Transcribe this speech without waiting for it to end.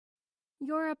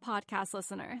You're a podcast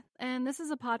listener, and this is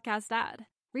a podcast ad.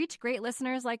 Reach great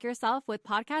listeners like yourself with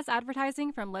podcast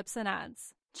advertising from Libsyn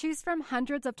Ads. Choose from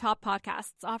hundreds of top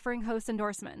podcasts offering host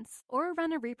endorsements, or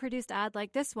run a reproduced ad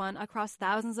like this one across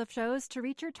thousands of shows to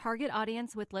reach your target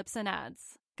audience with Libsyn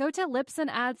Ads. Go to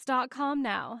libsynads.com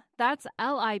now. That's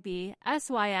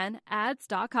LIBSYN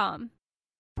ads.com.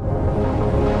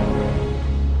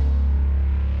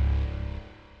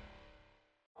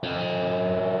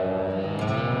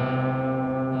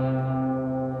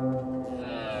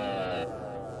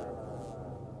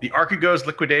 The Archegos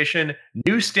liquidation,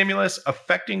 new stimulus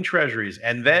affecting treasuries,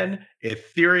 and then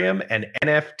Ethereum and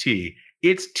NFT.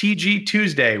 It's TG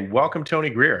Tuesday. Welcome,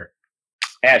 Tony Greer.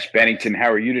 Ash Bennington,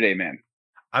 how are you today, man?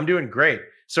 I'm doing great.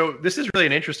 So this is really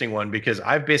an interesting one because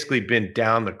I've basically been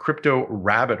down the crypto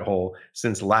rabbit hole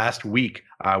since last week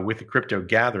with the crypto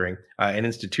gathering, an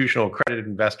institutional accredited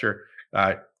investor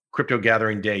crypto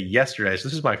gathering day yesterday. So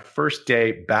this is my first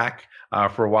day back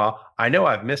for a while. I know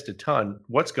I've missed a ton.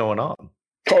 What's going on?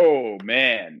 Oh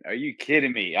man, are you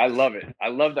kidding me? I love it. I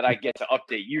love that I get to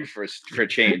update you for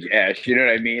change, Ash. You know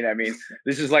what I mean? I mean,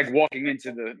 this is like walking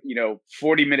into the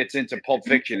 40 minutes into Pulp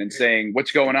Fiction and saying,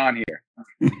 "What's going on here?"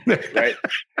 Right?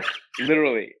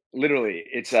 Literally,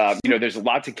 it's there's a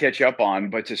lot to catch up on,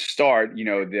 but to start,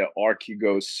 the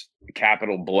Archegos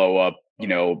Capital blow up,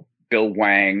 Bill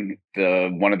Wang,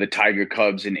 one of the Tiger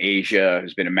Cubs in Asia,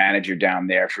 who's been a manager down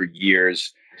there for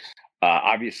years.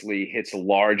 Obviously hits a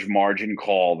large margin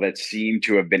call that seemed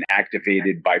to have been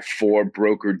activated by 4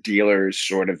 broker dealers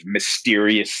sort of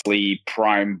mysteriously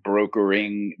prime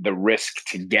brokering the risk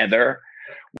together,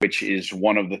 which is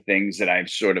one of the things that I've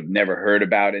sort of never heard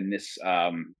about in this,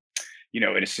 in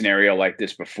a scenario like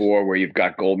this before, where you've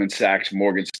got Goldman Sachs,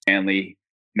 Morgan Stanley,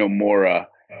 Nomura,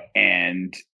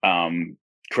 and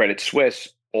Credit Suisse,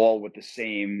 all with the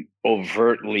same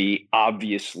overtly,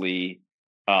 obviously,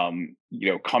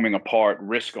 coming apart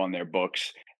risk on their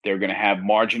books. They're going to have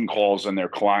margin calls on their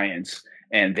clients,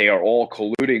 and they are all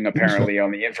colluding apparently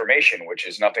on the information, which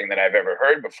is nothing that I've ever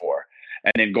heard before.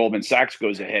 And then Goldman Sachs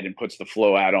goes ahead and puts the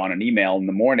flow out on an email in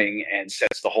the morning and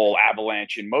sets the whole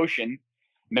avalanche in motion.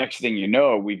 Next thing you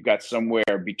know, we've got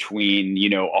somewhere between,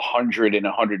 100 and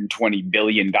 120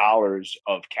 billion dollars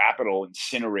of capital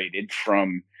incinerated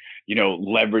from,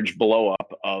 leverage blow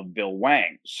up of Bill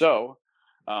Wang. So,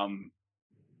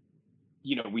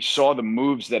 we saw the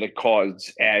moves that it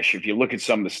caused, Ash. If you look at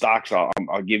some of the stocks, I'll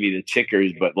give you the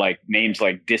tickers, but like names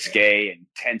like Disque and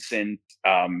Tencent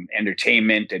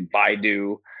Entertainment and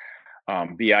Baidu,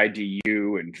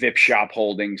 BIDU and VIP Shop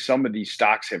Holdings, some of these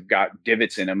stocks have got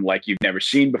divots in them like you've never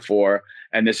seen before.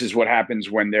 And this is what happens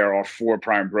when there are 4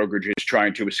 prime brokerages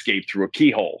trying to escape through a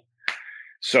keyhole.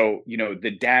 So,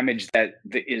 the damage that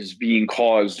is being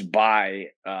caused by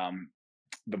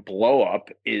the blow up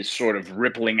is sort of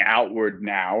rippling outward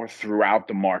now throughout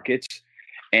the markets.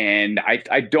 And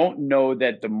I don't know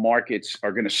that the markets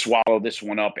are going to swallow this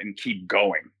one up and keep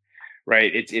going,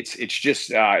 right? It's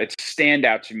just it's a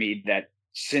standout to me that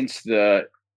since the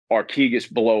Archegos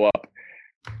blow up,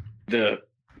 the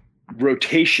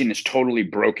rotation is totally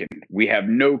broken. We have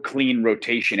no clean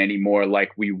rotation anymore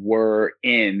like we were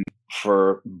in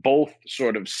for both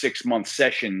sort of 6-month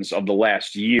sessions of the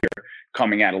last year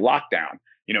coming out of lockdown.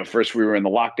 First we were in the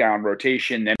lockdown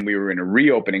rotation, then we were in a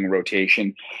reopening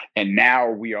rotation, and now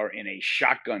we are in a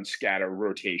shotgun scatter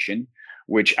rotation,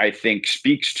 which I think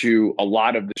speaks to a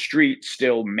lot of the street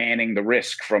still manning the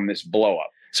risk from this blow up.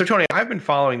 So, Tony, I've been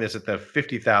following this at the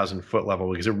 50,000 foot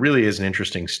level because it really is an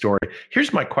interesting story.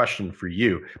 Here's my question for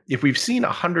you. If we've seen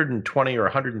 120 or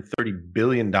 130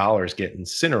 billion dollars get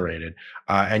incinerated,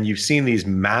 and you've seen these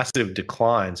massive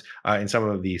declines in some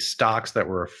of the stocks that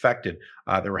were affected,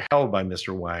 that were held by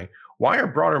Mr. Wang, why are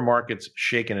broader markets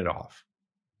shaking it off?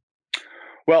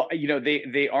 Well,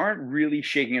 they aren't really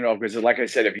shaking it off because, like I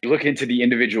said, if you look into the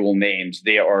individual names,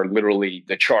 they are literally,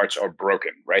 the charts are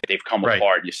broken, right? They've come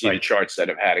apart. You see the charts that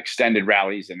have had extended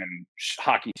rallies and then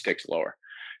hockey sticks lower.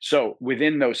 So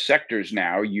within those sectors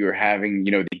now, you're having,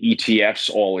 the ETFs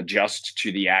all adjust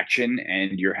to the action,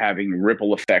 and you're having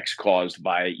ripple effects caused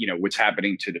by, what's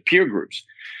happening to the peer groups.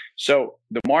 So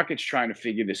the market's trying to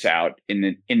figure this out.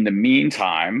 In the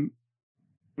meantime,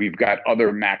 we've got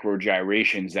other macro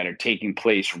gyrations that are taking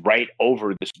place right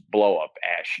over this blow up,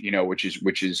 Ash,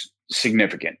 which is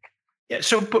significant. Yeah.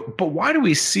 So, but why do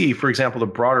we see, for example, the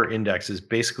broader index is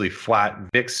basically flat,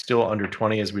 VIX still under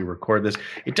 20 as we record this?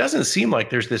 It doesn't seem like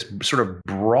there's this sort of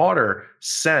broader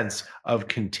sense of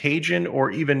contagion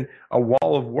or even a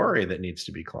wall of worry that needs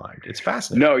to be climbed. It's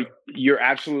fascinating. No, you're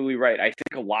absolutely right. I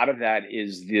think a lot of that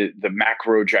is the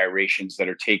macro gyrations that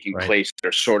are taking place that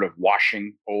are sort of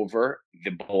washing over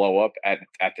the blow up at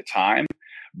the time.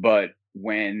 But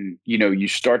when you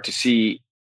start to see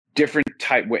different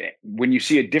type, when you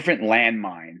see a different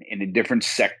landmine in a different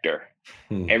sector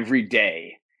every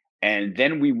day, and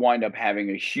then we wind up having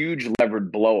a huge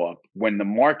levered blow up when the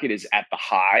market is at the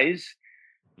highs,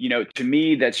 to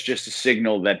me, that's just a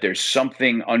signal that there's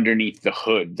something underneath the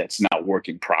hood that's not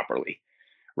working properly.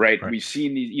 Right. We've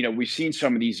seen these, we've seen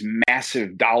some of these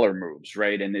massive dollar moves.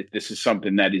 Right. And this is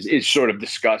something that is sort of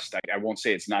discussed. I won't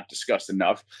say it's not discussed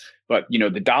enough, but,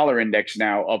 the dollar index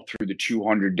now up through the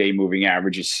 200-day moving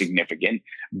average is significant,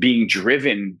 being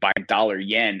driven by dollar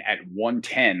yen at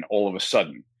 110 all of a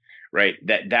sudden. Right.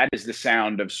 That is the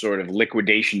sound of sort of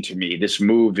liquidation to me. This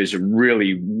move is a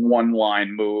really one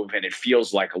line move, and it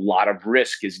feels like a lot of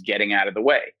risk is getting out of the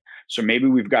way. So maybe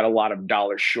we've got a lot of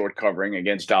dollar short covering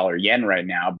against dollar yen right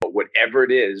now, but whatever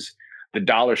it is, the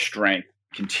dollar strength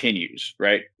continues,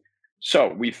 right? So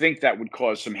we think that would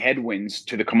cause some headwinds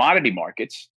to the commodity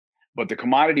markets, but the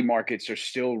commodity markets are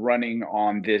still running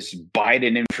on this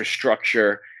Biden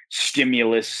infrastructure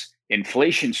stimulus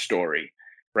inflation story,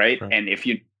 right? And if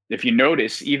you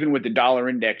notice, even with the dollar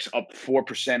index up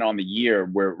 4% on the year,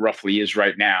 where it roughly is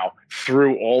right now,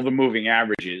 through all the moving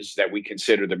averages that we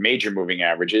consider the major moving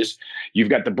averages, you've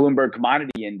got the Bloomberg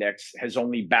Commodity Index has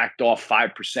only backed off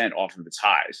 5% off of its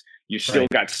highs. You've still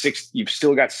got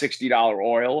 $60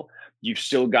 oil. You've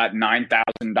still got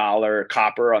 $9,000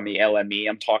 copper on the LME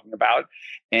I'm talking about,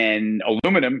 and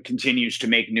aluminum continues to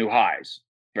make new highs,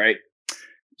 right?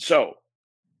 So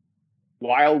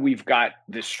while we've got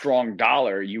this strong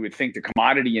dollar, you would think the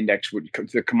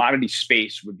commodity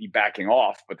space would be backing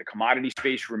off, but the commodity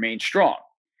space remains strong.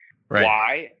 Right.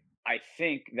 Why? I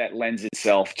think that lends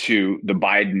itself to the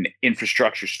Biden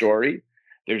infrastructure story.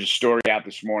 There's a story out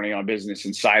this morning on Business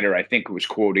Insider, I think it was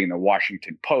quoting the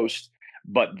Washington Post,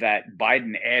 but that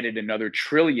Biden added another $1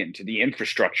 trillion to the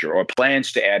infrastructure, or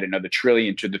plans to add another $1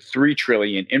 trillion to the $3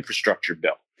 trillion infrastructure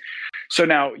bill. So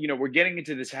now, we're getting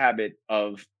into this habit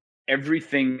of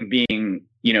everything being,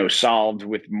 solved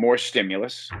with more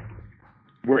stimulus.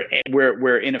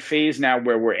 We're in a phase now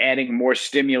where we're adding more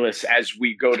stimulus as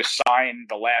we go to sign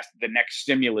the next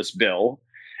stimulus bill.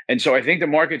 And so I think the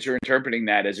markets are interpreting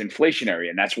that as inflationary,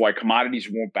 and that's why commodities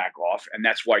won't back off. And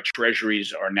that's why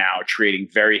treasuries are now trading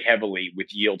very heavily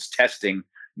with yields testing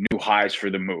new highs for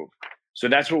the move. So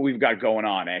that's what we've got going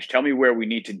on, Ash. Tell me where we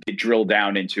need to drill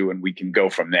down into, and we can go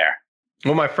from there.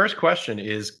 Well, my first question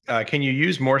is, can you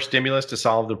use more stimulus to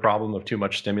solve the problem of too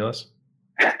much stimulus?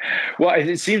 Well,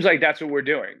 it seems like that's what we're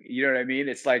doing. You know what I mean?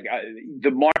 It's like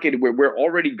the market, we're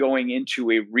already going into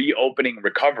a reopening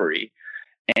recovery.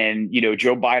 And,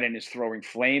 Joe Biden is throwing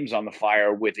flames on the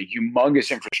fire with a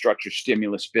humongous infrastructure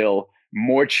stimulus bill,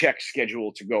 more checks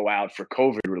scheduled to go out for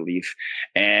COVID relief.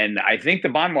 And I think the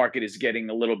bond market is getting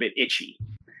a little bit itchy.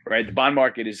 Right. The bond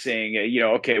market is saying,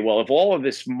 okay, well, if all of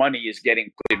this money is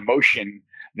getting put in motion,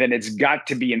 then it's got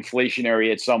to be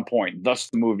inflationary at some point, thus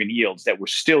the move in yields that we're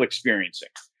still experiencing.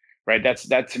 Right.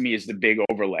 That to me is the big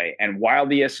overlay. And while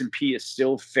the S&P is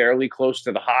still fairly close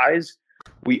to the highs,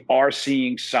 we are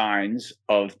seeing signs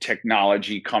of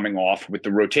technology coming off with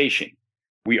the rotation.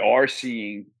 We are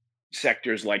seeing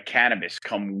sectors like cannabis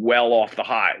come well off the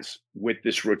highs with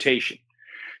this rotation.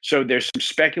 So there's some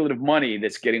speculative money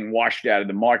that's getting washed out of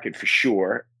the market for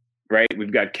sure, right?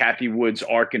 We've got Cathie Wood's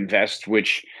ARK Invest,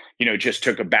 which, just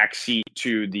took a back seat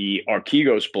to the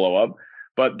Archegos blow up,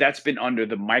 but that's been under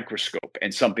the microscope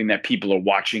and something that people are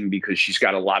watching because she's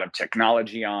got a lot of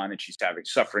technology on and she's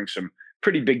suffering some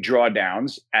pretty big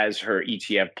drawdowns as her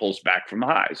ETF pulls back from the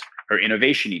highs, her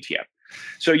innovation ETF.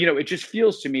 So, it just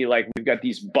feels to me like we've got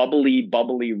these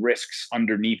bubbly risks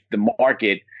underneath the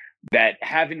market that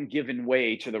haven't given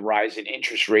way to the rise in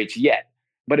interest rates yet.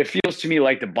 But it feels to me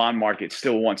like the bond market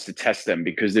still wants to test them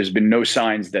because there's been no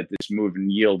signs that this move in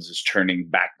yields is turning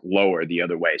back lower the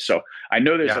other way. So I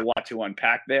know there's a lot to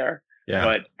unpack there,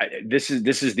 but this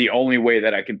is the only way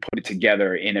that I can put it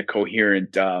together in a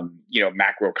coherent,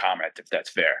 macro comment, if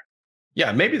that's fair.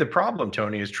 Yeah, maybe the problem,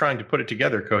 Tony, is trying to put it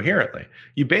together coherently.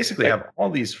 You basically have all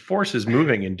these forces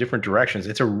moving in different directions.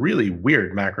 It's a really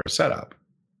weird macro setup.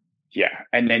 Yeah.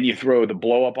 And then you throw the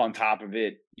blow up on top of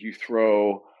it. You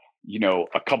throw,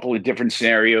 a couple of different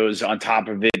scenarios on top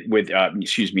of it with,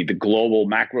 the global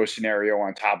macro scenario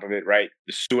on top of it, right?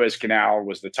 The Suez Canal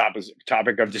was the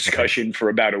topic of discussion for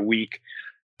about a week,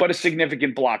 but a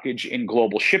significant blockage in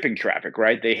global shipping traffic,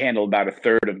 right? They handle about a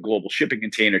third of global shipping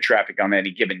container traffic on any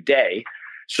given day.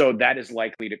 So that is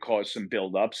likely to cause some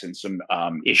buildups and some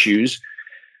issues.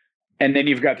 And then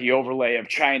you've got the overlay of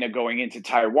China going into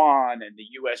Taiwan and the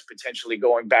U.S. potentially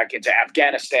going back into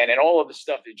Afghanistan and all of the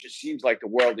stuff. It just seems like the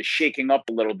world is shaking up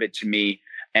a little bit to me.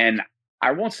 And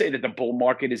I won't say that the bull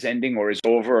market is ending or is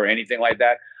over or anything like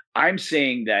that. I'm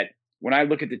saying that when I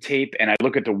look at the tape and I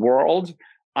look at the world,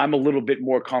 I'm a little bit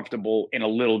more comfortable in a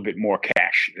little bit more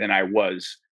cash than I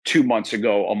was 2 months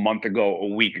ago, a month ago, a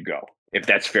week ago, if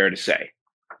that's fair to say.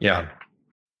 Yeah.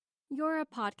 You're a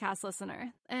podcast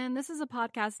listener, and this is a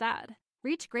podcast ad.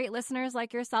 Reach great listeners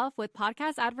like yourself with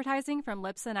podcast advertising from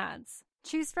Libsyn Ads.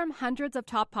 Choose from hundreds of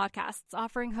top podcasts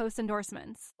offering host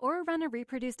endorsements, or run a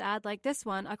reproduced ad like this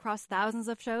one across thousands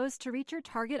of shows to reach your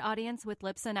target audience with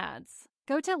Libsyn Ads.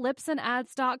 Go to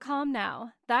libsynads.com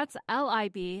now. That's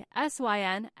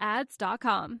LIBSYN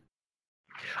ads.com.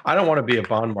 I don't want to be a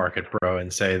bond market bro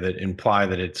and imply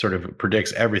that it sort of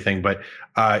predicts everything, but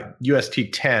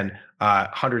UST 10,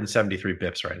 173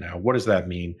 bips right now. What does that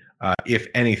mean, if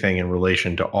anything, in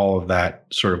relation to all of that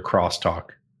sort of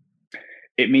crosstalk?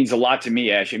 It means a lot to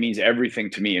me, Ash. It means everything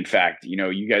to me. In fact,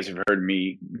 you guys have heard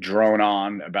me drone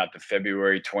on about the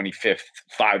February 25th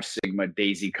 5 sigma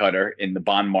daisy cutter in the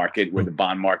bond market, where the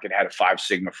bond market had a 5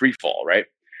 sigma free fall, right?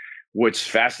 What's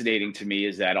fascinating to me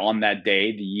is that on that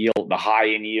day, the high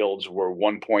in yields were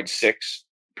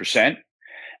 1.6%.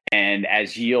 And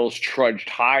as yields trudged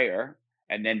higher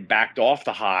and then backed off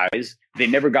the highs, they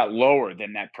never got lower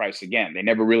than that price again. They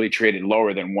never really traded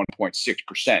lower than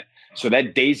 1.6%. So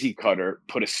that daisy cutter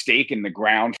put a stake in the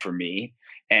ground for me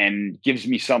and gives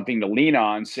me something to lean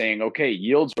on, saying, okay,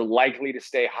 yields are likely to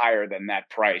stay higher than that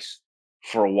price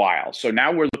for a while. So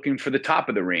now we're looking for the top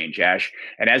of the range, Ash.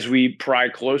 And as we pry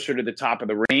closer to the top of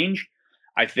the range,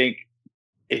 I think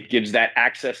it gives that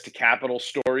access to capital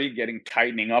story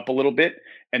tightening up a little bit.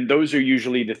 And those are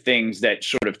usually the things that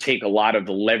sort of take a lot of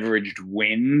the leveraged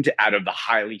wind out of the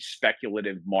highly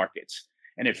speculative markets.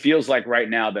 And it feels like right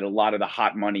now that a lot of the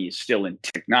hot money is still in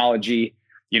technology.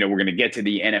 We're going to get to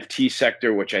the NFT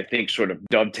sector, which I think sort of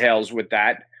dovetails with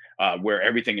that. Where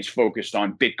everything is focused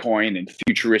on Bitcoin and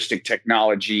futuristic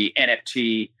technology,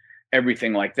 NFT,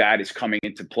 everything like that is coming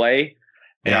into play.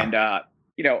 Yeah. And,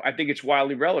 I think it's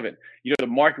wildly relevant. The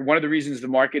market, one of the reasons the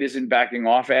market isn't backing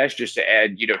off, Ash, just to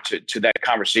add, to that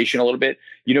conversation a little bit,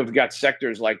 we've got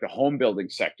sectors like the home building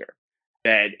sector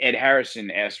that Ed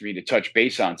Harrison asked me to touch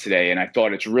base on today. And I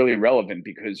thought it's really relevant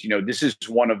because, this is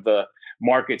one of the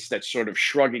markets that's sort of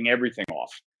shrugging everything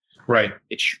off. Right.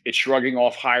 It's shrugging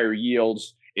off higher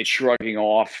yields. It's shrugging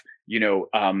off,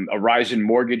 a rise in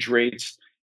mortgage rates.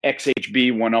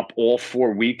 XHB went up all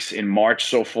 4 weeks in March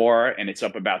so far, and it's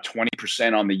up about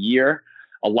 20% on the year.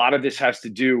 A lot of this has to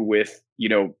do with,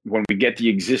 when we get the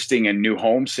existing and new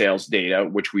home sales data,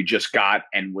 which we just got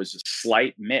and was a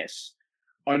slight miss.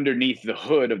 Underneath the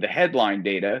hood of the headline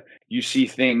data, you see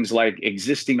things like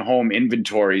existing home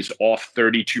inventories off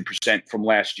 32% from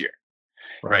last year.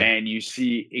 Right. And you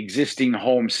see existing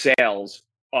home sales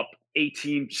up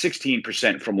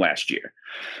 16% from last year.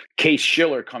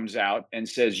 Case-Shiller comes out and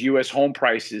says U.S. home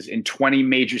prices in 20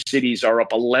 major cities are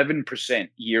up 11%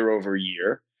 year over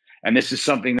year. And this is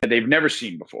something that they've never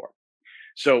seen before.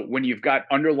 So when you've got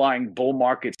underlying bull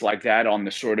markets like that on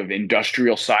the sort of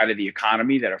industrial side of the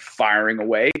economy that are firing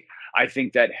away, I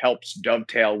think that helps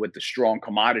dovetail with the strong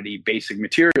commodity basic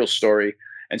material story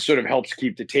and sort of helps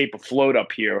keep the tape afloat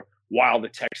up here while the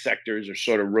tech sectors are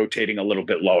sort of rotating a little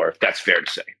bit lower, if that's fair to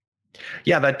say.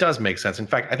 Yeah, that does make sense. In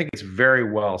fact, I think it's very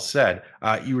well said.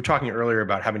 You were talking earlier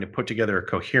about having to put together a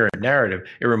coherent narrative.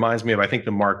 It reminds me of, I think,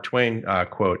 the Mark Twain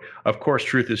quote, "Of course,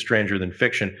 truth is stranger than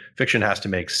fiction. Fiction has to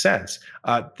make sense."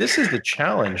 This is the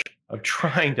challenge of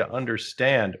trying to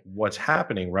understand what's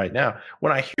happening right now.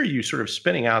 When I hear you sort of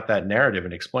spinning out that narrative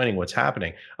and explaining what's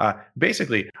happening,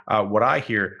 basically what I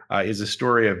hear is a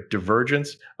story of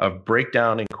divergence, of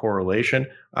breakdown in correlation,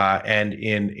 and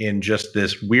in just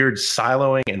this weird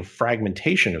siloing and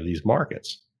fragmentation of these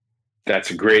markets.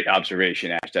 That's a great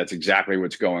observation, Ash. That's exactly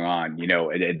what's going on.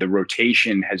 The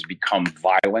rotation has become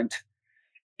violent,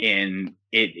 and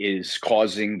it is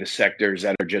causing the sectors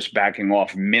that are just backing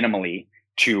off minimally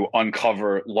to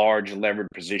uncover large levered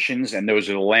positions. And those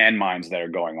are the landmines that are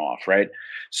going off, right?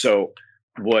 So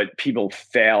what people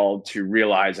fail to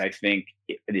realize, I think,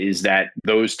 is that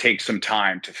those take some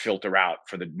time to filter out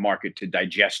for the market to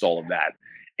digest all of that.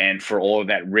 and for all of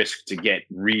that risk to get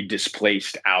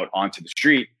redisplaced out onto the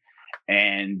street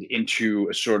and into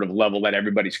a sort of level that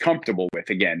everybody's comfortable with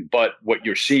again. But what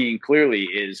you're seeing clearly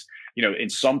is, in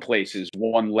some places,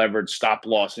 one levered stop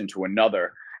loss into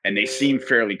another, and they seem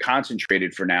fairly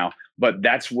concentrated for now. But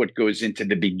that's what goes into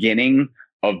the beginning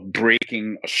of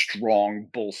breaking a strong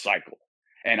bull cycle.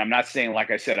 And I'm not saying,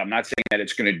 like I said, I'm not saying that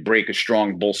it's going to break a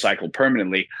strong bull cycle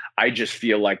permanently. I just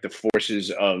feel like the forces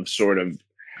of sort of,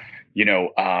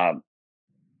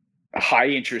 high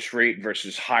interest rate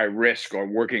versus high risk are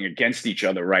working against each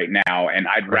other right now. And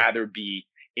I'd rather be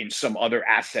in some other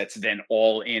assets than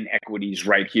all in equities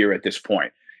right here at this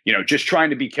point. Just trying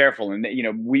to be careful. And,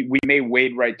 we may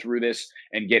wade right through this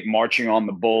and get marching on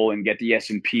the bull and get the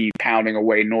S&P pounding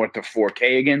away north of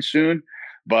 4K again soon.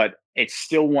 But it's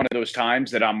still one of those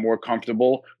times that I'm more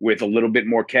comfortable with a little bit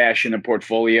more cash in the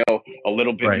portfolio, a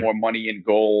little bit more money in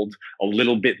gold, a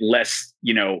little bit less,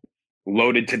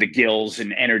 loaded to the gills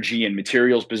in energy and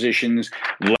materials positions,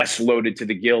 less loaded to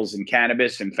the gills in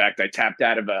cannabis. In fact, I tapped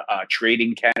out of a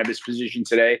trading cannabis position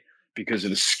today because of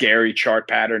the scary chart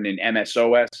pattern in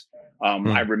MSOS.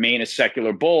 I remain a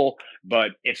secular bull,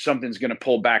 but if something's going to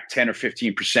pull back 10 or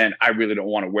 15%, I really don't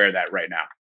want to wear that right now.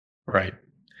 Right.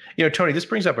 Tony, this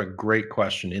brings up a great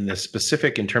question in the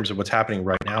specific in terms of what's happening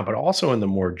right now, but also in the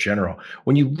more general.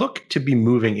 When you look to be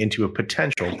moving into a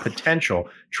potential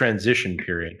transition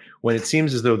period, when it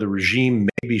seems as though the regime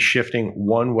may be shifting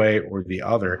one way or the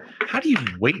other, how do you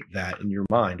weight that in your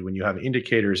mind when you have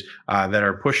indicators that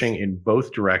are pushing in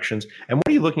both directions? And what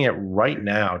are you looking at right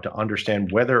now to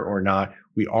understand whether or not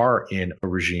we are in a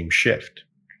regime shift?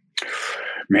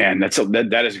 Man,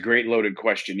 that is a great loaded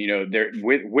question.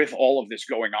 With all of this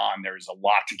going on, there's a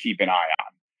lot to keep an eye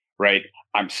on, right?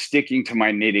 I'm sticking to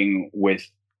my knitting with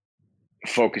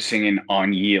focusing in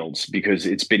on yields because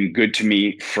it's been good to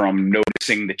me from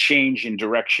noticing the change in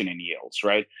direction in yields,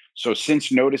 right? So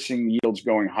since noticing yields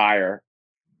going higher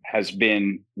has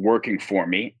been working for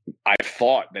me, I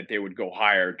thought that they would go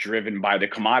higher, driven by the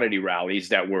commodity rallies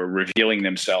that were revealing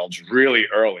themselves really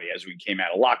early as we came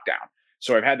out of lockdown.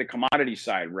 So I've had the commodity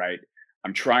side right.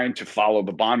 I'm trying to follow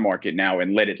the bond market now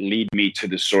and let it lead me to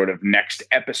the sort of next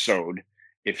episode,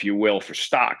 if you will, for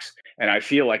stocks. And I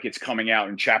feel like it's coming out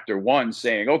in chapter 1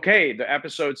 saying, okay, the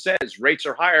episode says rates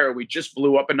are higher. We just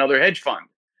blew up another hedge fund.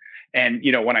 And,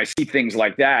 when I see things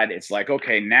like that, it's like,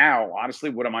 okay, now,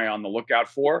 honestly, what am I on the lookout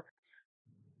for?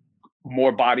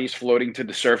 More bodies floating to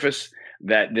the surface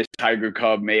that this tiger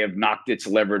cub may have knocked its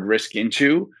levered risk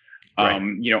into.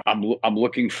 Right. I'm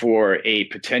looking for a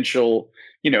potential,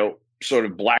 sort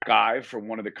of black eye from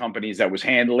one of the companies that was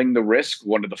handling the risk,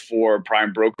 one of the 4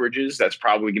 prime brokerages. That's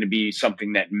probably going to be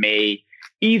something that may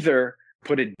either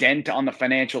put a dent on the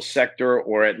financial sector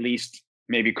or at least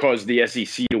maybe cause the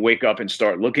SEC to wake up and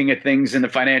start looking at things in the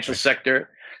financial sector.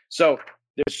 So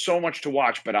there's so much to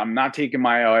watch, but I'm not taking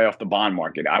my eye off the bond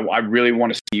market. I really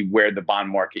want to see where the bond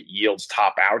market yields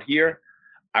top out here.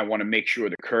 I want to make sure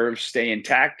the curves stay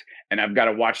intact, and I've got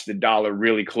to watch the dollar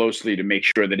really closely to make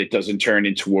sure that it doesn't turn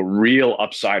into a real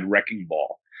upside wrecking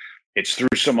ball. It's through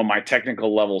some of my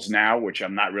technical levels now, which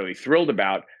I'm not really thrilled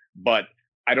about, but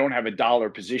I don't have a dollar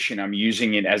position. I'm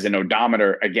using it as an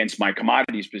odometer against my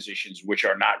commodities positions, which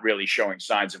are not really showing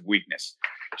signs of weakness.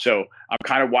 So I'm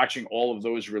kind of watching all of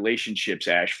those relationships,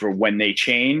 Ash, for when they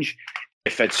change.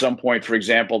 If at some point, for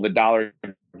example, the dollar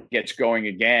gets going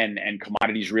again and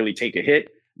commodities really take a hit,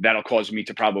 that'll cause me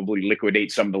to probably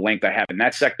liquidate some of the length I have in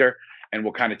that sector, and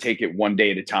we'll kind of take it one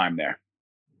day at a time there.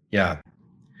 Yeah.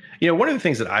 One of the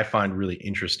things that I find really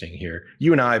interesting here,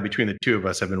 you and I, between the two of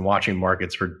us, have been watching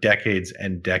markets for decades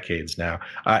and decades now.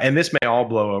 And this may all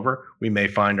blow over. We may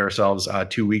find ourselves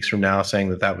 2 weeks from now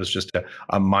saying that was just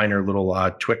a minor little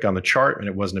tweak on the chart and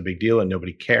it wasn't a big deal and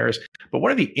nobody cares. But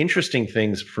one of the interesting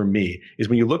things for me is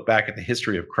when you look back at the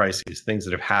history of crises, things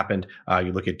that have happened,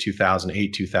 you look at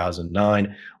 2008,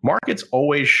 2009, markets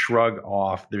always shrug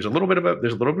off. There's a little bit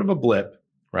of a blip,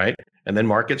 right? And then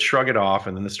markets shrug it off,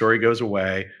 and then the story goes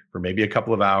away for maybe a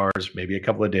couple of hours, maybe a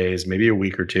couple of days, maybe a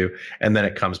week or two, and then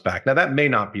it comes back. Now, that may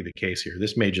not be the case here.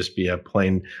 This may just be a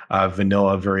plain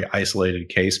vanilla, very isolated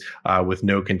case with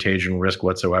no contagion risk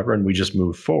whatsoever, and we just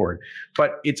move forward.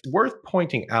 But it's worth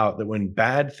pointing out that when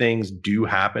bad things do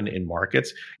happen in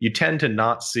markets, you tend to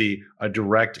not see a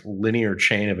direct linear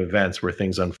chain of events where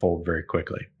things unfold very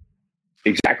quickly.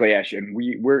 Exactly, Ash. And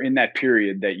we're in that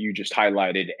period that you just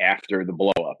highlighted after the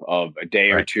blow up of a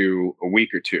day or two, a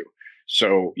week or two.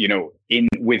 So,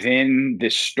 within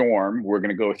this storm, we're going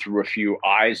to go through a few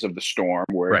eyes of the storm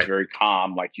where it's very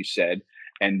calm, like you said.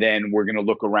 And then we're going to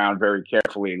look around very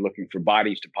carefully, looking for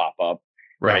bodies to pop up.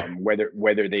 Right.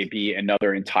 Whether they be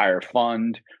another entire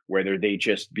fund, whether they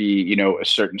just be, a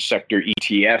certain sector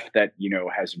ETF that,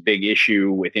 has a big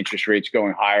issue with interest rates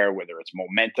going higher, whether it's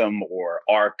momentum or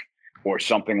ARK or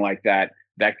something like that,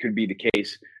 that could be the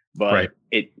case. But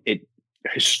it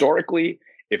historically,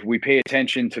 if we pay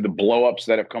attention to the blowups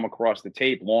that have come across the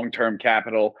tape, long-term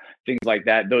capital, things like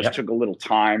that, those took a little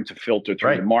time to filter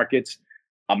through the markets.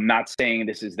 I'm not saying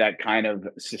this is that kind of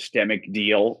systemic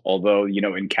deal, although,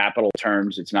 in capital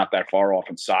terms, it's not that far off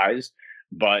in size,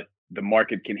 but the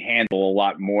market can handle a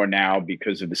lot more now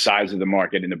because of the size of the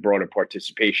market and the broader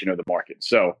participation of the market.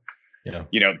 So,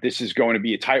 this is going to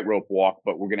be a tightrope walk,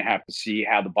 but we're going to have to see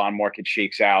how the bond market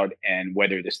shakes out and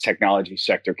whether this technology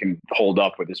sector can hold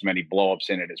up with as many blowups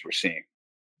in it as we're seeing.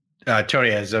 Tony,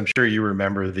 as I'm sure you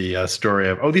remember the story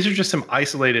of, these are just some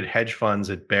isolated hedge funds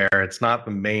at Bear. It's not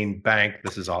the main bank.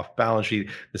 This is off balance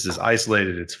sheet. This is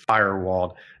isolated. It's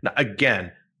firewalled. Now,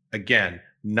 again,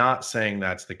 not saying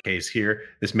that's the case here.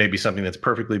 This may be something that's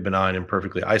perfectly benign and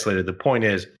perfectly isolated. The point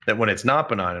is that when it's not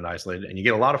benign and isolated and you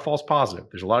get a lot of false positive,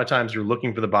 there's a lot of times you're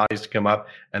looking for the bodies to come up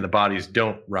and the bodies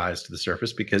don't rise to the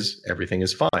surface because everything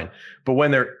is fine. But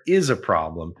when there is a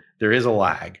problem, there is a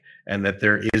lag, and that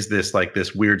there is this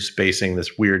weird spacing,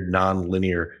 this weird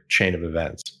non-linear chain of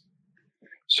events.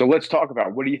 So let's talk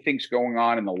about, what do you think's going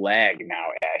on in the lag now,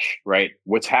 Ash, right?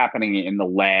 What's happening in the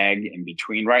lag in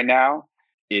between right now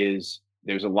is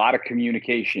there's a lot of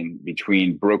communication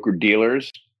between broker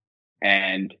dealers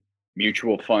and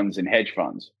mutual funds and hedge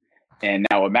funds. And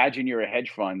now imagine you're a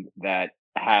hedge fund that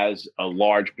has a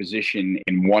large position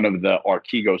in one of the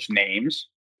Archegos names,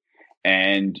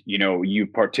 and you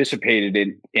participated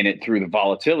in it through the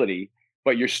volatility,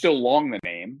 but you're still long the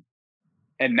name.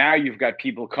 And now you've got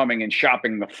people coming and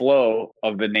shopping the flow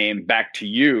of the name back to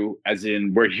you, as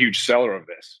in, we're a huge seller of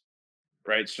this,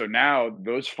 right? So now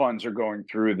those funds are going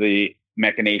through the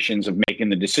machinations of making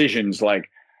the decisions like,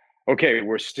 okay,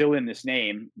 we're still in this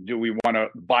name. Do we want to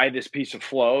buy this piece of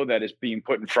flow that is being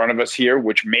put in front of us here,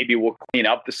 which maybe will clean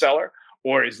up the seller?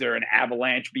 Or is there an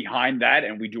avalanche behind that?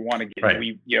 And we do want to get,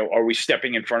 are we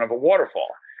stepping in front of a waterfall?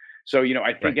 So,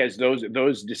 I think as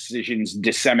those decisions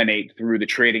disseminate through the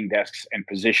trading desks and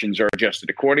positions are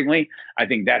adjusted accordingly, I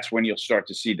think that's when you'll start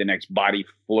to see the next body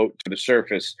float to the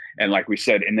surface. And like we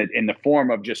said, in the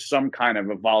form of just some kind of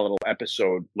a volatile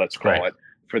episode, let's call it,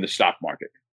 for the stock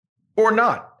market. Or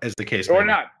not, as the case may be.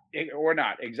 Or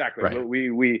not, exactly. Right.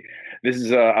 We this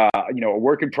is a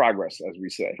work in progress, as we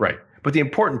say. Right. But the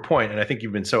important point, and I think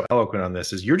you've been so eloquent on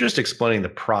this, is you're just explaining the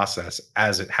process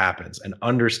as it happens and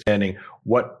understanding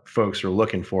what folks are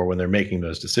looking for when they're making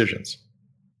those decisions.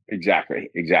 Exactly.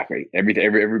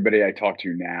 Everybody I talk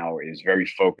to now is very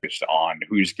focused on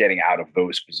who's getting out of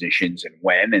those positions and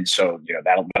when, and so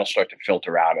that'll start to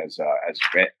filter out as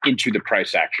into the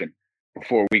price action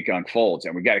before a week unfolds.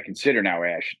 And we got to consider now,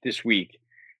 Ash, this week.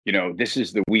 This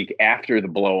is the week after the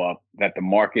blow up that the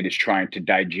market is trying to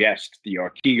digest the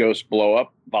Archegos blow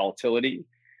up volatility,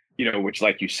 which,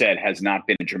 like you said, has not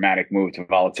been a dramatic move to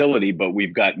volatility, but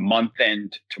we've got month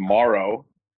end tomorrow,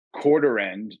 quarter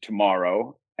end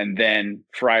tomorrow, and then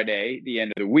Friday, the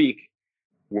end of the week,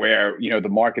 where, the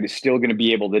market is still going to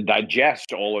be able to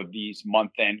digest all of these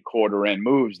month end, quarter end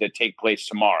moves that take place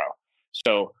tomorrow.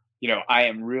 So, I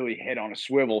am really head on a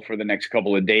swivel for the next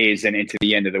couple of days and into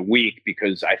the end of the week,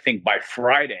 because I think by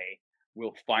Friday,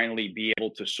 we'll finally be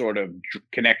able to sort of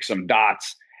connect some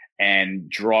dots and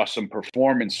draw some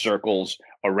performance circles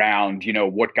around,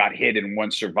 what got hit and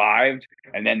what survived.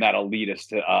 And then that'll lead us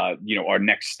to, our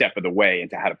next step of the way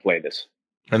into how to play this.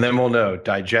 And then we'll know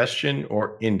digestion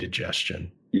or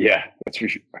indigestion. Yeah, that's for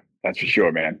sure. That's for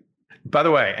sure, man. By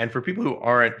the way, and for people who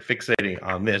aren't fixating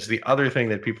on this, the other thing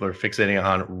that people are fixating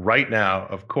on right now,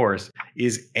 of course,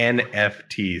 is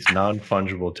NFTs,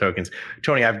 non-fungible tokens.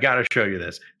 Tony, I've got to show you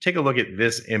this. Take a look at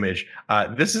this image.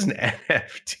 This is an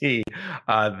NFT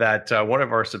that one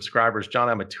of our subscribers,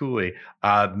 John Amatuli,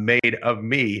 made of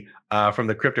me from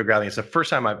the Crypto Growling. It's the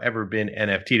first time I've ever been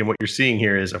NFT'd. And what you're seeing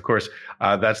here is, of course,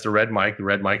 that's the red mic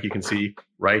you can see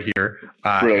right here.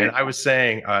 And I was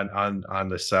saying on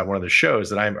this one of the shows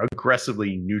that I'm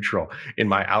aggressively neutral in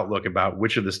my outlook about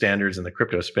which of the standards in the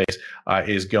crypto space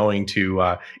is going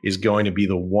to be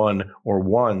the one or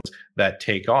ones that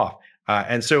take off.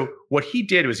 And so what he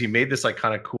did was he made this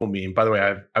kind of cool meme. By the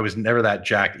way, I was never that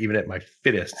jacked, even at my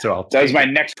fittest. So that was my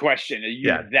next question. Are you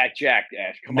that jacked,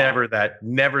 Ash? Never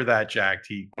that jacked.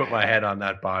 He put my head on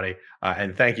that body.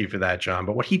 And thank you for that, John.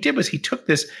 But what he did was he took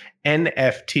this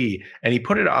NFT and he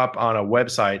put it up on a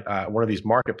website, one of these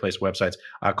marketplace websites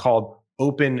called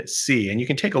OpenSea. And you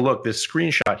can take a look. This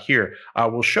screenshot here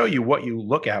will show you what you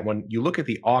look at when you look at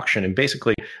the auction. And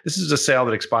basically, this is a sale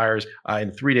that expires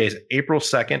in 3 days, April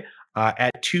 2nd.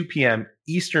 At 2 p.m.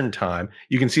 Eastern time.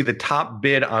 You can see the top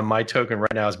bid on my token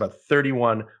right now is about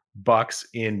 $31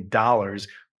 in dollars,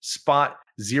 spot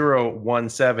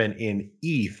 0.17 in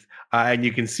ETH. And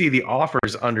you can see the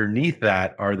offers underneath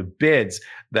that are the bids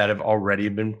that have already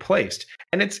been placed.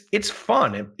 And it's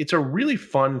fun. It's a really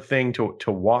fun thing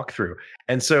to walk through.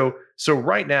 And so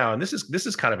right now, and this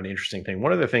is kind of an interesting thing.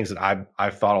 One of the things that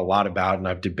I've thought a lot about and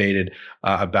I've debated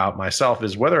about myself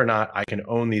is whether or not I can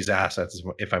own these assets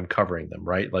if I'm covering them,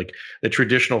 right? Like the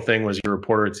traditional thing was you're a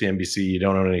reporter at CNBC, you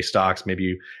don't own any stocks.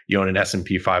 Maybe you own an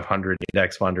S&P 500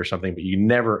 index fund or something, but you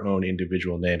never own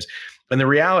individual names. And the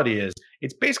reality is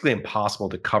it's basically impossible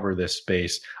to cover this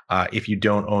space if you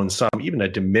don't own some, even a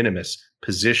de minimis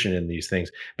position in these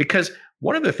things. Because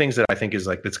one of the things that I think is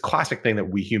like this classic thing that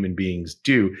we human beings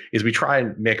do is we try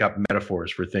and make up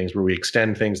metaphors for things where we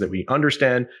extend things that we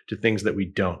understand to things that we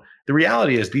don't. The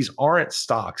reality is these aren't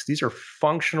stocks. These are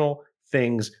functional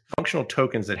things, functional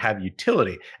tokens that have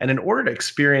utility. And in order to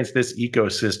experience this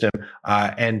ecosystem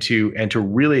and to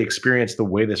really experience the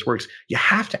way this works, you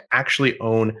have to actually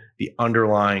own the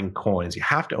underlying coins. You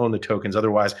have to own the tokens.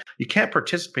 Otherwise, you can't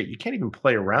participate. You can't even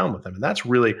play around with them. And that's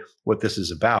really what this is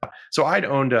about. So I'd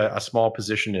owned a small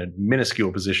position, a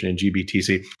minuscule position in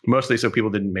GBTC, mostly so people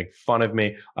didn't make fun of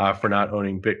me for not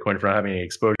owning Bitcoin, for not having any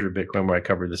exposure to Bitcoin where I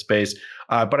covered the space.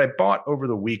 But I bought over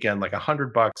the weekend like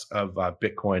 $100 of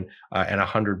Bitcoin and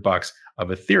 $100 of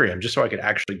Ethereum, just so I could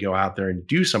actually go out there and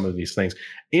do some of these things,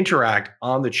 interact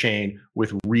on the chain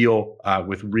with real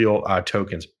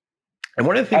tokens. And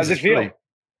one of the things How's it feel? Really,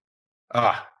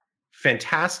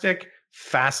 fantastic,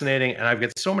 fascinating, and I've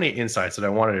got so many insights that I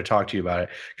wanted to talk to you about it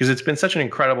because it's been such an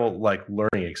incredible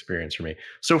learning experience for me.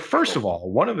 So first of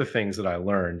all, one of the things that I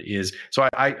learned is, so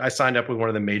I signed up with one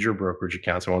of the major brokerage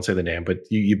accounts. I won't say the name, but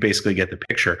you basically get the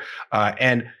picture.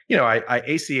 And I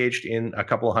ACH'd in a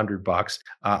couple of $100.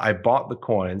 I bought the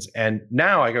coins, and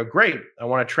now I go, great, I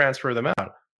want to transfer them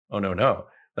out. Oh no,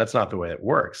 that's not the way it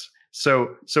works.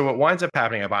 So what winds up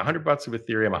happening, I buy $100 of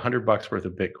Ethereum, $100 worth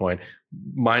of Bitcoin,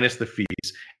 minus the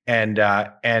fees. And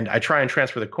I try and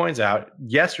transfer the coins out.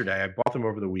 Yesterday, I bought them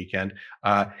over the weekend.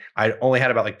 I only had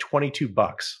about like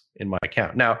 $22 in my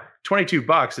account. Now,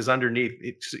 $22 is underneath,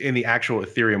 it's in the actual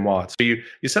Ethereum wallet. So you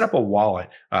set up a wallet,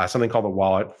 something called a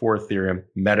wallet for Ethereum.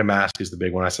 MetaMask is the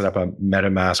big one. I set up a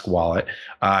MetaMask wallet.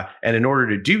 And in order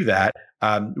to do that,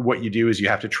 what you do is you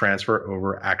have to transfer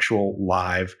over actual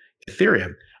live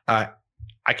Ethereum.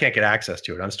 I can't get access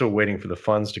to it. I'm still waiting for the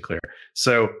funds to clear.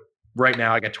 So right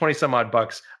now, I got 20 some odd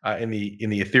bucks in the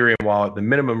Ethereum wallet. The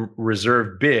minimum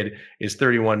reserve bid is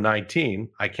 31.19.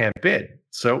 I can't bid.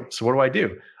 So what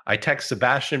do? I text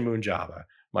Sebastian Munjaba,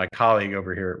 my colleague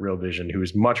over here at Real Vision, who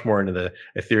is much more into the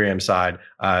Ethereum side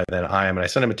than I am. And I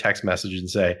send him a text message and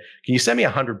say, can you send me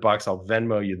 $100? I'll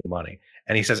Venmo you the money.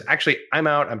 And he says, actually, I'm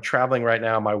out. I'm traveling right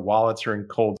now. My wallets are in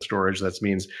cold storage. That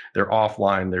means they're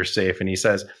offline. They're safe. And he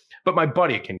says, but my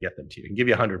buddy can get them to you and give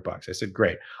you $100. I said,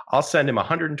 great. I'll send him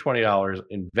 $120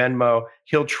 in Venmo.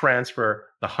 He'll transfer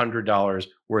the $100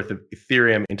 worth of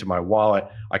Ethereum into my wallet.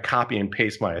 I copy and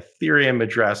paste my Ethereum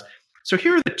address. So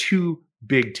here are the two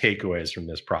big takeaways from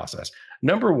this process.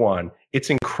 Number one,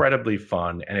 it's incredibly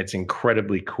fun and it's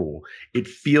incredibly cool. It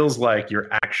feels like you're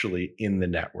actually in the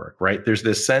network, right? There's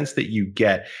this sense that you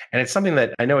get, and it's something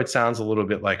that I know it sounds a little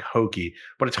bit like hokey,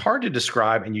 but it's hard to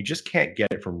describe and you just can't get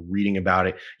it from reading about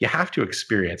it. You have to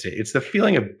experience it. It's the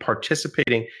feeling of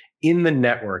participating in the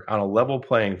network on a level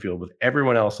playing field with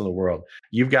everyone else in the world.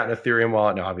 You've got an Ethereum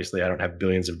wallet. Now, obviously, I don't have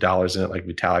billions of dollars in it like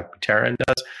Vitalik Buterin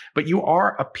does, but you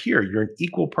are a peer. You're an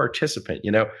equal participant.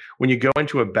 When you go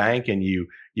into a bank and you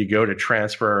go to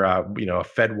transfer, a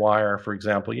Fed wire, for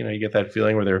example, you get that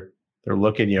feeling where they're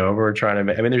looking you over, trying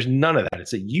to. There's none of that.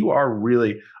 It's that you are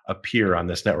really a peer on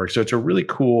this network. So it's a really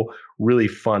cool, really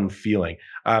fun feeling.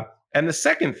 And the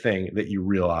second thing that you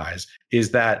realize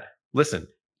is that, listen,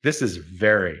 this is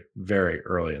very, very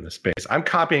early in the space. I'm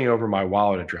copying over my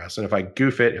wallet address. And if I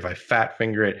goof it, if I fat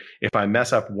finger it, if I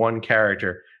mess up one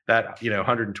character, that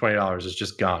 $120 is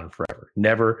just gone forever,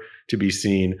 never to be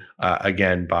seen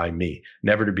again by me,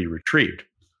 never to be retrieved.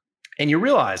 And you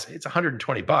realize it's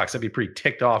 $120. I'd be pretty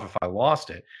ticked off if I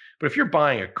lost it. But if you're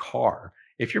buying a car,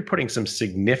 if you're putting some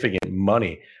significant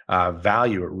money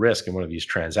value at risk in one of these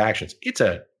transactions, it's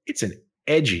an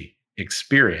edgy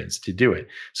experience to do it.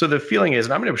 So the feeling is,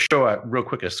 and I'm going to show real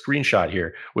quick a screenshot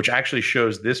here, which actually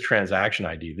shows this transaction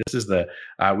ID. This is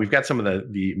we've got some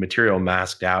of the material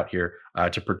masked out here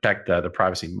to protect the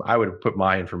privacy. I would have put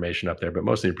my information up there, but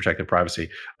mostly to protect the privacy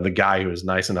of the guy who was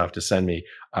nice enough to send me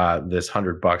this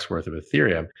 $100 worth of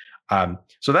Ethereum.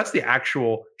 So that's the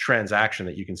actual transaction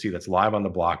that you can see that's live on the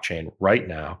blockchain right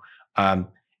now.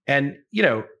 And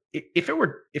if it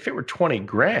were 20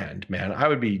 grand, man, I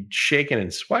would be shaking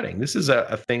and sweating. This is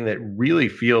a thing that really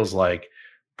feels like,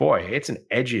 boy, it's an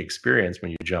edgy experience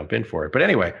when you jump in for it. But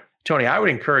anyway, Tony, I would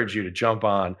encourage you to jump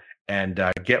on and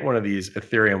get one of these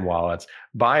Ethereum wallets,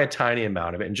 buy a tiny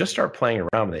amount of it, and just start playing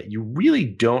around with it. You really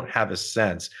don't have a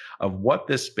sense of what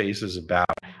this space is about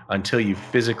until you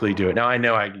physically do it. Now, I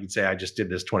know I could say I just did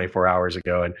this 24 hours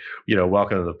ago and,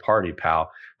 welcome to the party,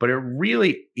 pal. But it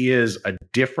really is a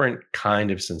different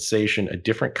kind of sensation, a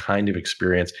different kind of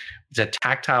experience. It's a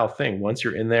tactile thing. Once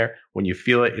you're in there, when you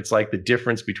feel it, it's like the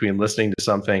difference between listening to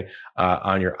something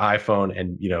on your iPhone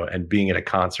and being at a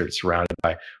concert surrounded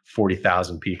by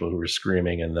 40,000 people who are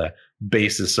screaming and the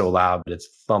bass is so loud that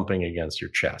it's thumping against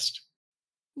your chest.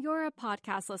 You're a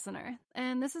podcast listener,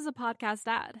 and this is a podcast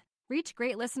ad. Reach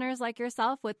great listeners like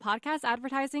yourself with podcast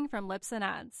advertising from Libsyn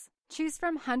Ads. Choose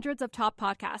from hundreds of top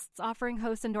podcasts offering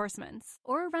host endorsements,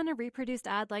 or run a reproduced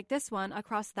ad like this one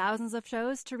across thousands of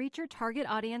shows to reach your target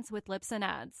audience with Libsyn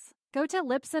Ads. Go to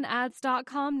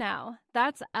libsynads.com now.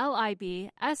 That's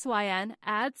LIBSYN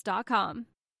ads.com.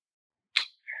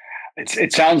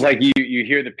 It sounds like you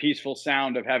hear the peaceful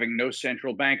sound of having no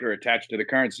central banker attached to the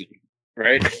currency,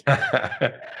 right?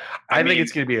 I think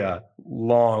it's going to be a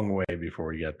long way before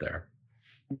we get there.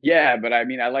 Yeah, but I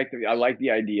like the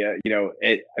idea.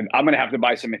 I'm going to have to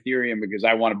buy some Ethereum because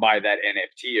I want to buy that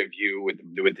NFT of you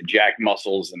with the jack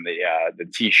muscles and the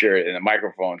T-shirt and the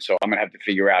microphone. So I'm going to have to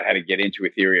figure out how to get into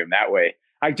Ethereum that way.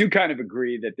 I do kind of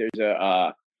agree that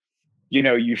there's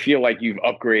you feel like you've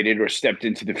upgraded or stepped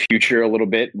into the future a little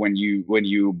bit when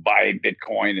you buy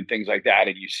Bitcoin and things like that,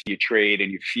 and you see a trade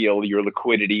and you feel your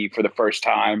liquidity for the first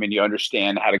time and you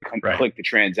understand how to click the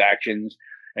transactions.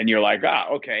 And you're like,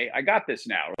 okay, I got this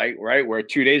now, right? Where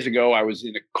 2 days ago, I was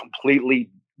in a completely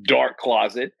dark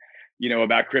closet,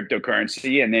 about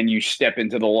cryptocurrency. And then you step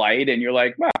into the light and you're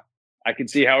like, wow, I can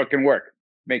see how it can work.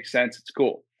 Makes sense. It's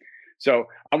cool. So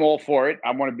I'm all for it.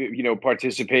 I want to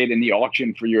participate in the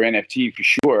auction for your NFT for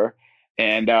sure.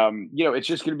 And, it's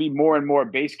just going to be more and more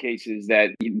base cases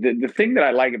that the thing that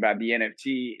I like about the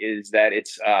NFT is that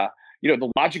it's,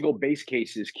 the logical base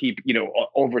cases keep,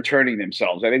 overturning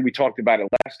themselves. I think we talked about it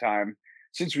last time.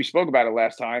 Since we spoke about it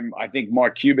last time, I think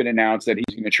Mark Cuban announced that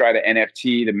he's going to try to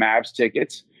NFT the Mavs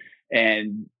tickets.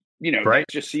 And, that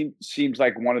just seems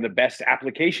like one of the best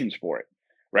applications for it,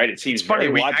 right? It seems funny.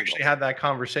 We logical. Actually had that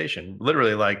conversation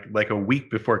literally like a week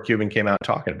before Cuban came out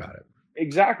talking about it.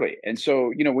 Exactly. And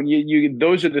so, when you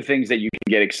those are the things that you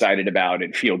can get excited about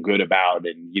and feel good about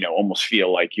and, almost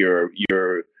feel like you're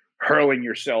hurling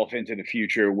yourself into the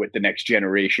future with the next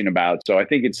generation about. So I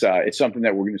think it's something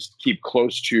that we're going to keep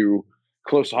close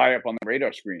high up on the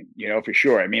radar screen, for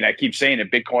sure. I keep saying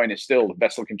that Bitcoin is still the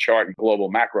best looking chart in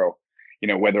global macro,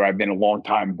 whether I've been a long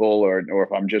time bull or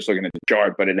if I'm just looking at the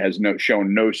chart, but it has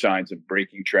shown no signs of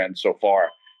breaking trend so far.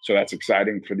 So that's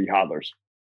exciting for the hodlers.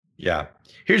 Yeah.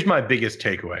 Here's my biggest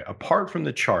takeaway. Apart from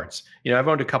the charts, I've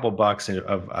owned a couple bucks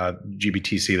of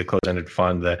GBTC, the closed-ended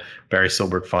fund, the Barry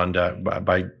Silbert fund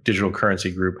by Digital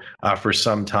Currency Group for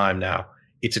some time now.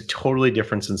 It's a totally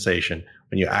different sensation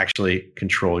when you actually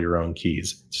control your own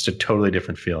keys. It's just a totally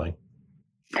different feeling.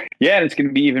 Yeah, and it's going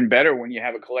to be even better when you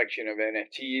have a collection of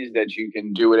NFTs that you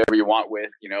can do whatever you want with,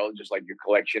 just like your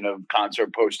collection of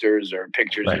concert posters or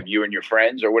pictures of you and your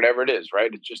friends or whatever it is,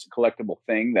 right? It's just a collectible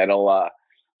thing that'll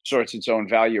sorts its own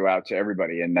value out to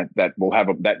everybody, and that will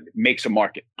that makes a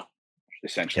market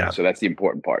essentially. Yeah. So that's the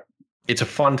important part. It's a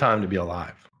fun time to be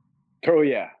alive. Oh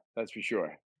yeah, that's for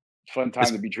sure. Fun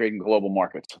time to be trading global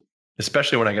markets.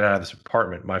 Especially when I get out of this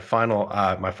apartment. My final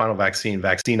vaccine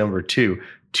number 2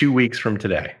 weeks from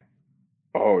today.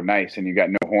 Oh, nice. And you got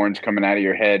no horns coming out of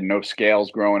your head, no scales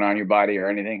growing on your body or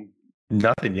anything?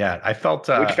 Nothing yet. I felt.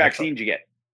 Which vaccine did you get?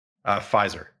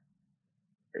 Pfizer.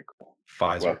 Very cool.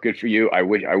 Pfizer. Well, good for you. I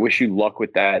wish you luck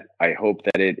with that. I hope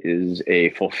that it is a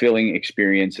fulfilling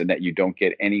experience and that you don't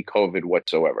get any COVID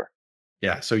whatsoever.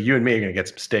 Yeah. So you and me are going to get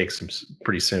some steaks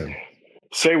pretty soon.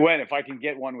 Say when. If I can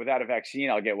get one without a vaccine,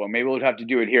 I'll get one. Maybe we'll have to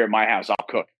do it here at my house. I'll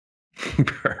cook.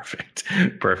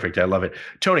 Perfect. I love it.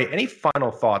 Tony, any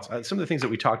final thoughts? Some of the things that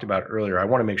we talked about earlier, I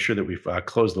want to make sure that we've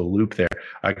closed the loop there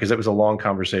because it was a long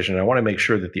conversation. And I want to make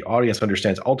sure that the audience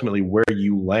understands ultimately where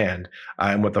you land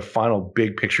and what the final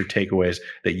big picture takeaways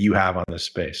that you have on this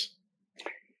space.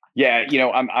 Yeah,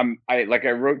 I like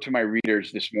I wrote to my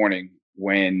readers this morning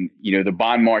when, the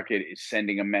bond market is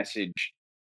sending a message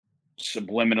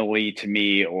subliminally to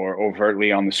me or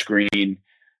overtly on the screen.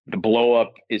 The blow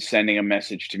up is sending a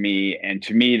message to me. And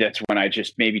to me, that's when I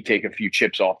just maybe take a few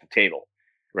chips off the table,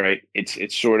 right?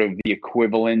 It's sort of the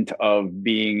equivalent of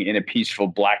being in a peaceful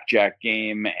blackjack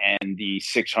game and the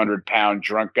 600-pound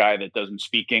drunk guy that doesn't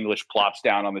speak English plops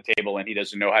down on the table and he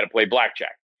doesn't know how to play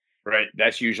blackjack, right?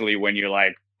 That's usually when you're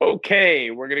like, okay,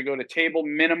 we're going to go to table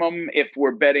minimum if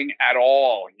we're betting at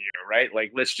all here, right?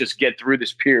 Like, let's just get through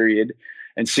this period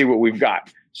and see what we've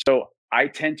got. So I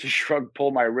tend to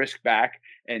pull my risk back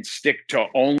and stick to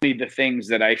only the things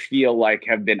that I feel like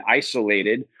have been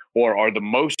isolated or are the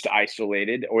most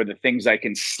isolated or the things I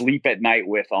can sleep at night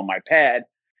with on my pad.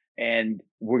 And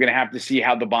we're going to have to see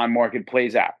how the bond market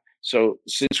plays out. So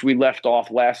since we left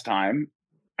off last time,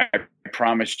 I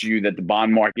promised you that the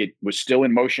bond market was still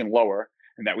in motion lower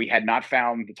and that we had not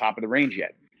found the top of the range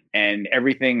yet. And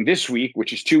everything this week,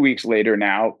 which is 2 weeks later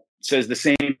now, says the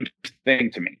same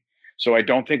thing to me. So I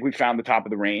don't think we found the top of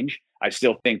the range. I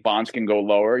still think bonds can go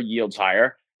lower, yields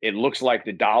higher. It looks like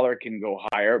the dollar can go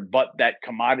higher, but that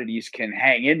commodities can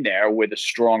hang in there with a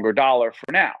stronger dollar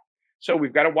for now. So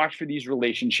we've got to watch for these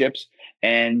relationships.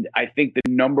 And I think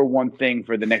the number one thing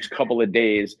for the next couple of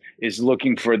days is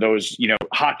looking for those,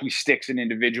 hockey sticks in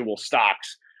individual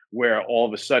stocks where all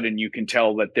of a sudden you can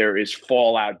tell that there is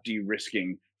fallout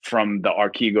de-risking from the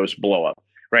Archegos blowup.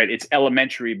 Right. It's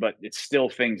elementary, but it's still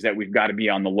things that we've got to be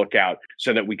on the lookout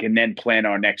so that we can then plan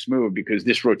our next move, because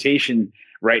this rotation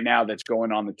right now that's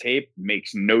going on the tape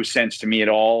makes no sense to me at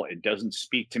all. It doesn't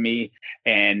speak to me.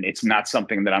 And it's not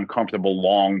something that I'm comfortable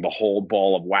long the whole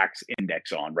ball of wax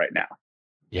index on right now.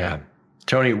 Yeah.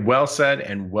 Tony, well said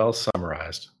and well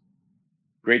summarized.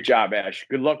 Great job, Ash.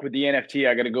 Good luck with the NFT.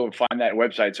 I got to go and find that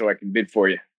website so I can bid for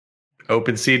you.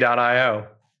 OpenSea.io.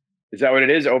 Is that what it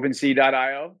is?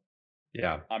 OpenSea.io?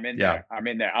 Yeah. I'm in there.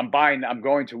 I'm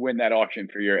going to win that auction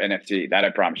for your NFT. That I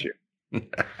promise you.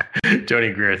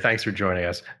 Tony Greer, thanks for joining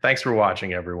us. Thanks for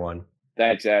watching, everyone.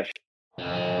 Thanks, Ash.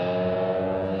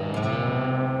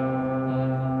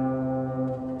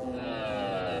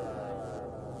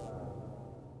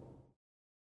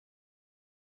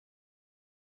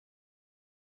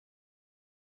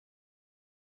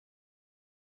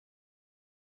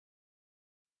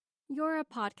 You're a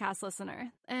podcast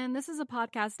listener, and this is a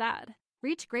podcast ad.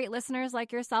 Reach great listeners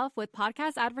like yourself with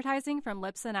podcast advertising from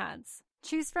Libsyn Ads.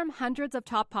 Choose from hundreds of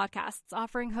top podcasts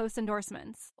offering host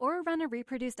endorsements, or run a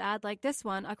reproduced ad like this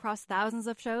one across thousands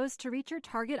of shows to reach your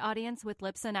target audience with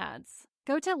Libsyn Ads.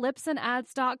 Go to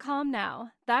libsynads.com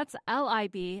now. That's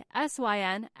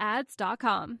LIBSYN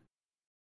ads.com.